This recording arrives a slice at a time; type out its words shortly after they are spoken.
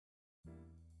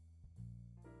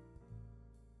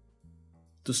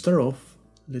To start off,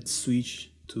 let's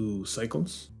switch to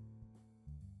cycles.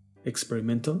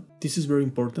 Experimental. This is very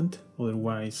important,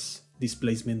 otherwise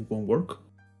displacement won't work.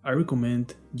 I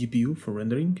recommend GPU for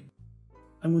rendering.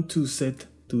 I'm going to set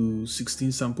to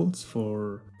 16 samples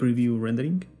for preview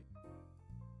rendering.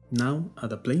 Now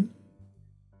add a plane.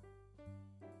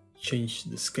 Change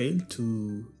the scale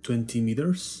to 20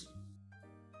 meters.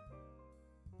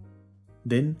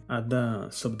 Then add the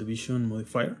subdivision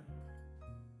modifier.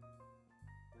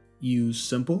 Use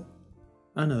sample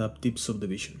and adaptive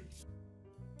subdivision.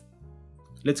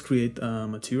 Let's create a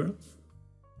material.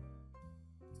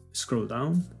 Scroll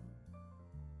down.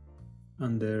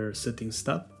 Under Settings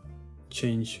tab,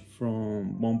 change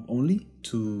from bump only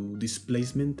to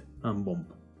displacement and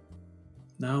bump.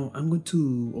 Now I'm going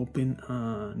to open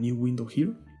a new window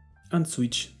here and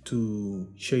switch to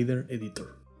shader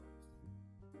editor.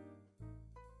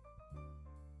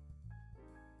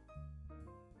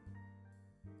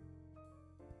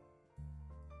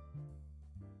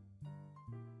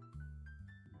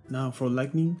 Now for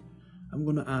lightning, I'm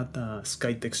gonna add a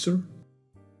sky texture.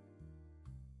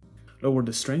 Lower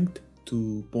the strength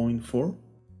to 0.4.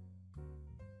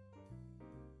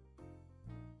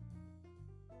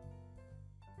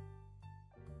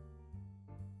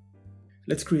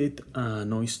 Let's create a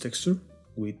noise texture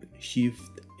with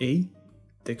Shift A,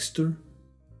 texture,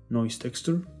 noise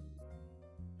texture,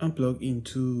 and plug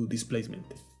into displacement.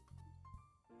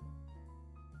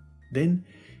 Then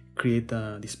create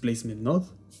a displacement node.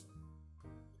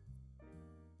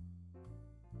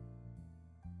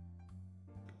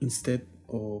 Instead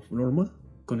of normal,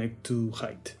 connect to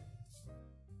height.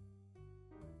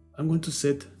 I'm going to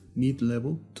set mid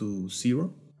level to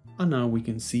 0, and now we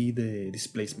can see the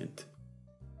displacement.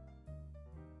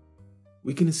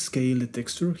 We can scale the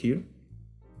texture here.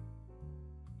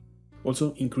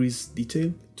 Also increase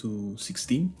detail to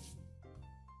 16.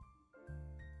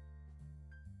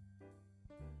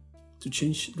 To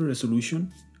change the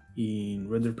resolution in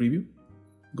render preview,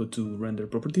 go to render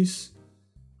properties.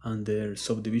 Under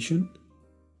subdivision,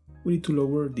 we need to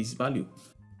lower this value.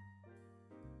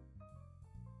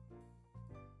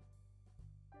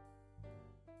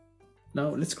 Now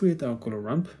let's create our color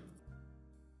ramp.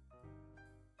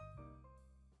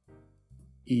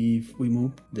 If we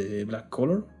move the black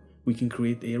color, we can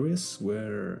create areas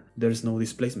where there's no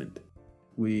displacement.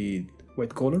 With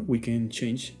white color, we can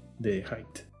change the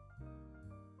height.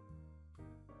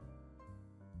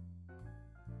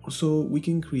 Also, we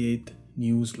can create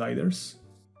new sliders.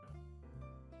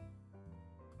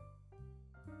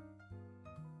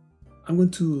 I'm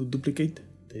going to duplicate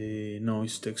the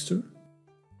noise texture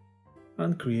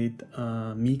and create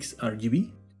a mix RGB.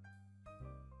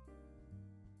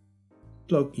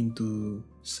 Plug into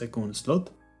second slot.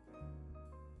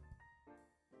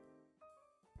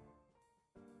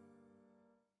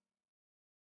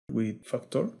 With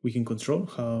factor, we can control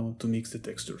how to mix the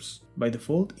textures. By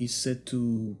default, it's set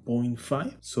to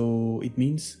 0.5, so it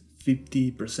means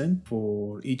 50%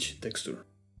 for each texture.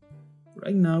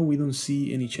 Right now, we don't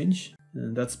see any change,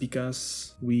 and that's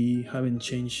because we haven't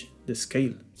changed the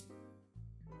scale.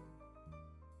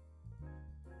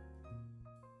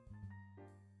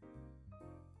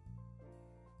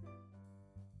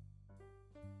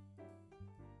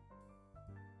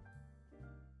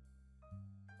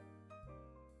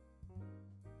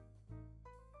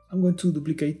 I'm going to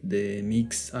duplicate the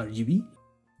mix RGB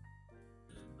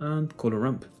and color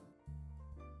ramp.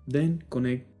 Then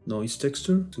connect noise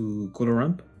texture to color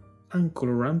ramp and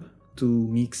color ramp to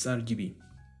mix RGB.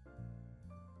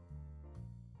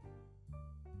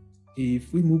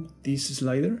 If we move this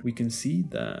slider, we can see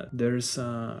that there's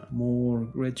a more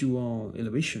gradual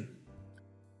elevation.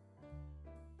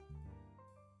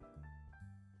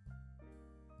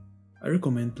 I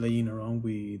recommend playing around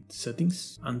with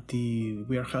settings until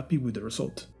we are happy with the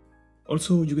result.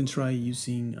 Also, you can try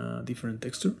using a different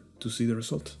texture to see the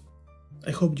result. I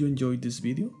hope you enjoyed this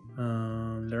video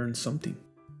and learned something.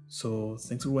 So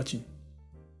thanks for watching.